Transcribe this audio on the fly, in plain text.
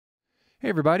Hey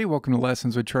everybody, welcome to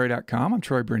lessonswithtroy.com. I'm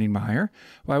Troy Brenningmeyer.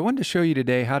 Well, I wanted to show you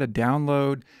today how to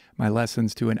download my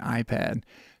lessons to an iPad.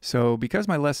 So because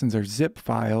my lessons are zip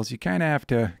files, you kind of have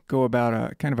to go about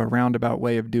a kind of a roundabout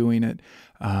way of doing it.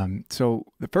 So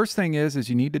the first thing is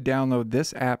you need to download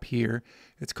this app here.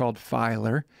 It's called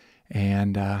Filer.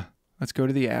 And let's go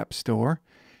to the App Store.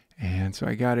 And so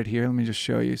I got it here. Let me just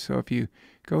show you. So if you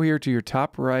go here to your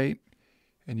top right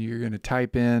and you're going to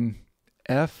type in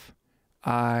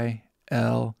Filer,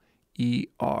 and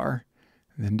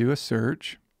then do a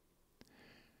search.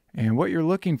 And what you're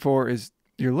looking for is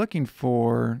the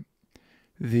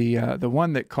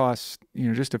one that costs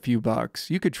just a few bucks.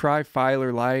 You could try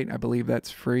Filer Lite. I believe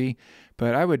that's free,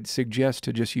 but I would suggest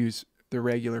to just use the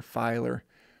regular Filer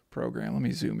program. Let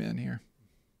me zoom in here.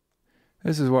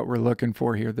 This is what we're looking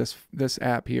for here. This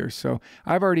app here. So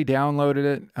I've already downloaded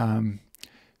it.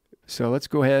 So let's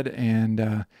go ahead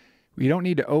and we don't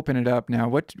need to open it up now.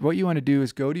 What you want to do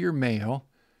is go to your mail,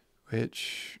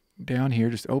 which down here,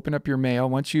 just open up your mail.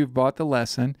 Once you've bought the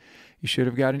lesson, you should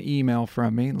have got an email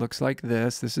from me. It looks like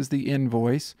this. This is the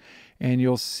invoice. And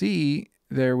you'll see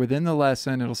there within the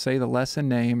lesson, it'll say the lesson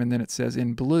name, and then it says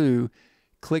in blue,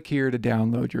 click here to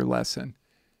download your lesson.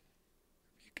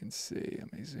 You can see,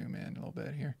 let me zoom in a little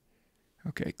bit here.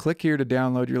 Okay, click here to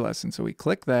download your lesson. So we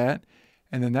click that,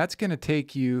 and then that's going to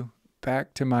take you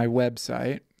back to my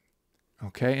website.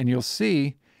 Okay, and you'll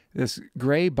see this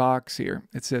gray box here.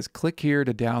 It says click here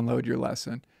to download your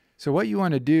lesson. So what you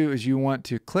want to do is you want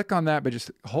to click on that, but just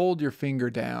hold your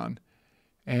finger down.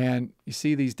 And you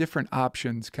see these different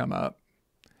options come up.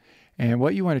 And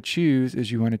what you want to choose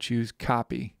is you want to choose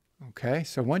copy. Okay,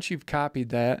 so once you've copied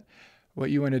that,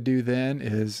 what you want to do then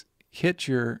is hit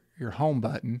your home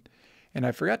button. And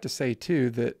I forgot to say too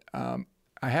that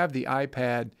I have the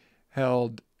iPad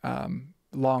held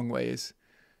long ways,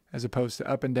 as opposed to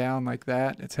up and down like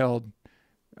that. It's held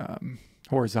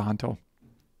horizontal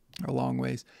or long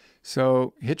ways.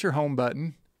 So hit your home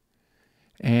button.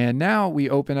 And now we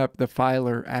open up the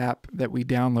Filer app that we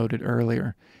downloaded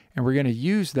earlier. And we're going to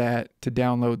use that to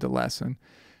download the lesson.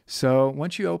 So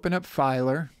once you open up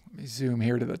Filer, let me zoom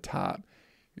here to the top.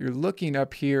 You're looking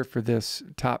up here for this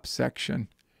top section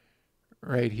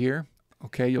right here.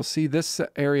 Okay, you'll see this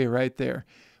area right there.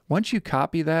 Once you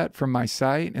copy that from my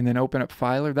site and then open up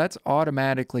Filer, that's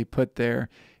automatically put there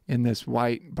in this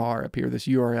white bar up here, this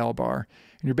URL bar.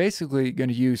 And you're basically going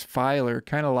to use Filer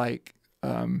kind of like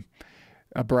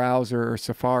a browser or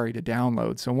Safari to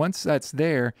download. So once that's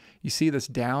there, you see this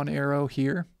down arrow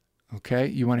here. Okay,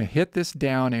 you want to hit this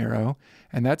down arrow,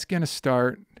 and that's going to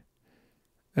start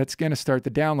the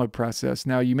download process.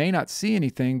 Now you may not see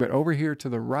anything, but over here to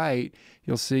the right,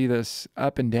 you'll see this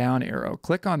up and down arrow.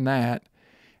 Click on that.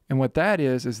 And what that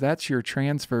is that's your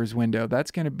transfers window. That's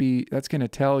going to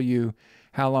tell you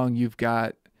how long you've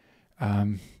got,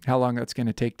 how long that's going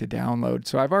to take to download.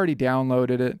 So I've already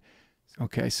downloaded it.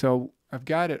 Okay, so I've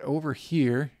got it over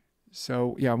here.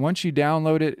 So yeah, once you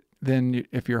download it, then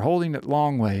if you're holding it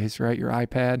long ways, right, your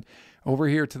iPad, over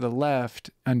here to the left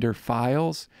under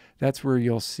Files, that's where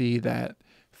you'll see that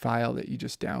file that you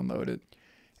just downloaded.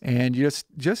 And you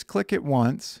just click it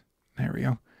once. There we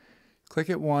go. Click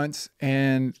it once,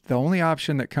 and the only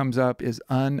option that comes up is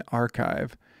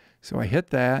unarchive. So I hit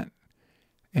that,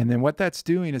 and then what that's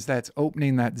doing is that's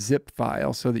opening that zip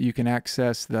file so that you can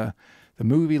access the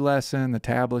movie lesson, the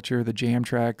tablature, the jam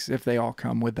tracks, if they all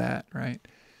come with that, right?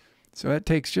 So that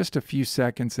takes just a few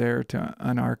seconds there to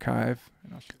unarchive.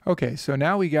 Okay, so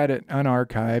now we got it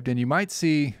unarchived, and you might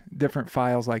see different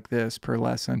files like this per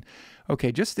lesson.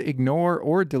 Okay, just to ignore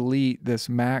or delete this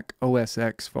Mac OS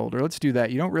X folder. Let's do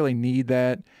that. You don't really need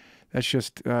that. That's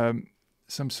just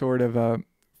some sort of a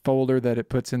folder that it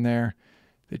puts in there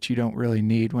that you don't really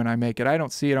need when I make it. I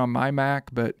don't see it on my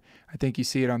Mac, but I think you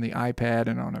see it on the iPad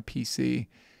and on a PC.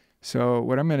 So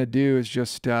what I'm going to do is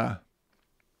just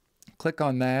click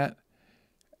on that,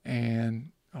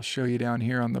 and I'll show you down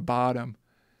here on the bottom.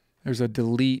 There's a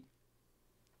delete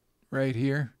right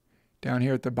here. Down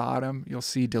here at the bottom, you'll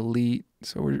see delete.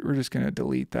 So we're just going to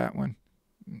delete that one.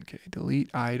 Okay, delete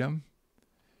item.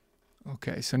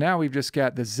 Okay, so now we've just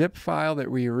got the zip file that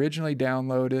we originally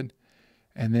downloaded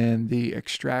and then the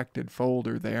extracted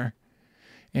folder there.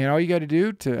 And all you got to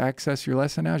do to access your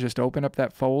lesson now is just open up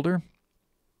that folder.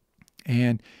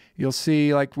 And you'll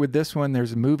see, like with this one,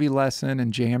 there's a movie lesson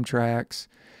and jam tracks.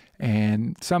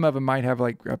 And some of them might have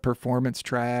like performance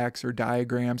tracks or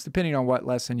diagrams, depending on what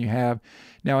lesson you have.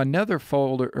 Now, another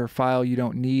folder or file you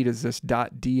don't need is this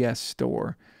 .ds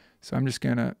store. So I'm just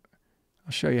I'll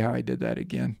show you how I did that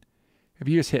again. If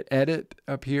you just hit edit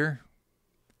up here,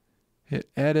 hit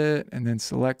edit, and then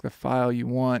select the file you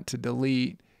want to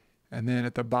delete, And then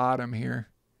at the bottom here,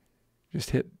 just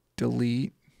hit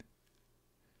delete.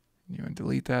 You want to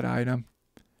delete that item.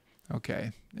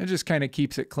 Okay, it just kind of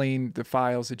keeps it clean, the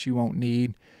files that you won't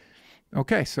need.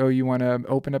 Okay, so you want to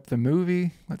open up the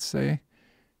movie, let's say.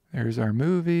 There's our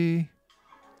movie.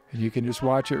 And you can just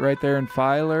watch it right there in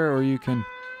Filer, or you can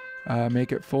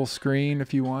make it full screen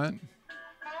if you want.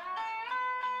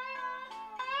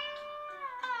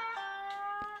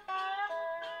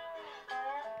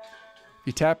 If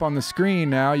you tap on the screen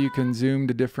now, you can zoom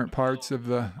to different parts of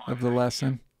the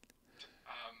lesson.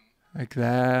 Like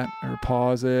that, or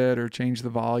pause it, or change the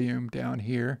volume down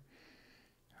here.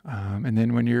 And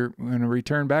then when you're going to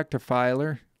return back to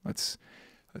Filer, let's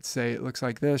say it looks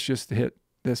like this, just hit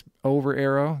this over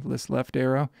arrow, this left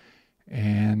arrow,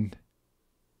 and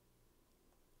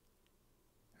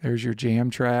there's your jam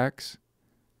tracks.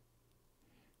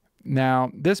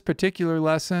 Now, this particular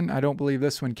lesson, I don't believe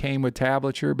this one came with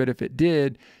tablature, but if it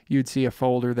did, you'd see a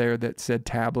folder there that said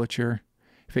tablature.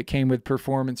 If it came with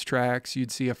performance tracks,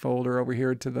 you'd see a folder over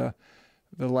here to the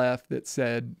left that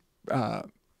said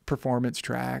performance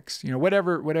tracks. You know,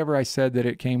 whatever I said that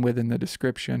it came with in the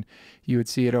description, you would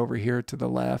see it over here to the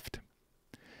left.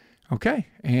 Okay,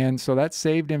 and so that's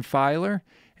saved in Filer,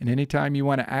 and anytime you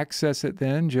want to access it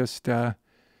then, just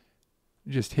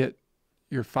hit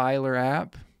your Filer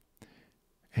app,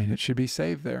 and it should be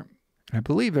saved there. And I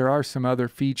believe there are some other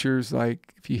features,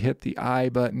 like if you hit the I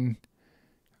button,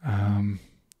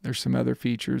 there's some other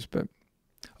features, but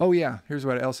oh yeah, here's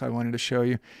what else I wanted to show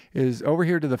you, is over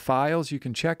here to the files, you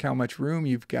can check how much room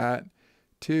you've got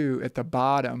too at the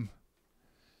bottom.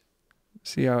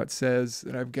 See how it says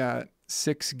that I've got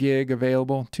 6 gig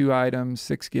available, 2 items,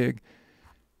 6 gig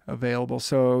available.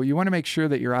 So you want to make sure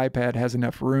that your iPad has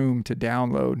enough room to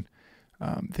download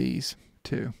these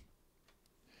too.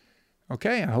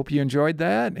 Okay, I hope you enjoyed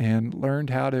that and learned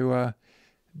how to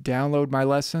download my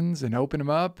lessons and open them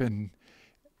up and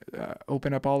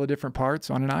open up all the different parts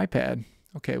on an iPad.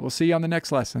 Okay, we'll see you on the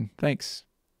next lesson. Thanks.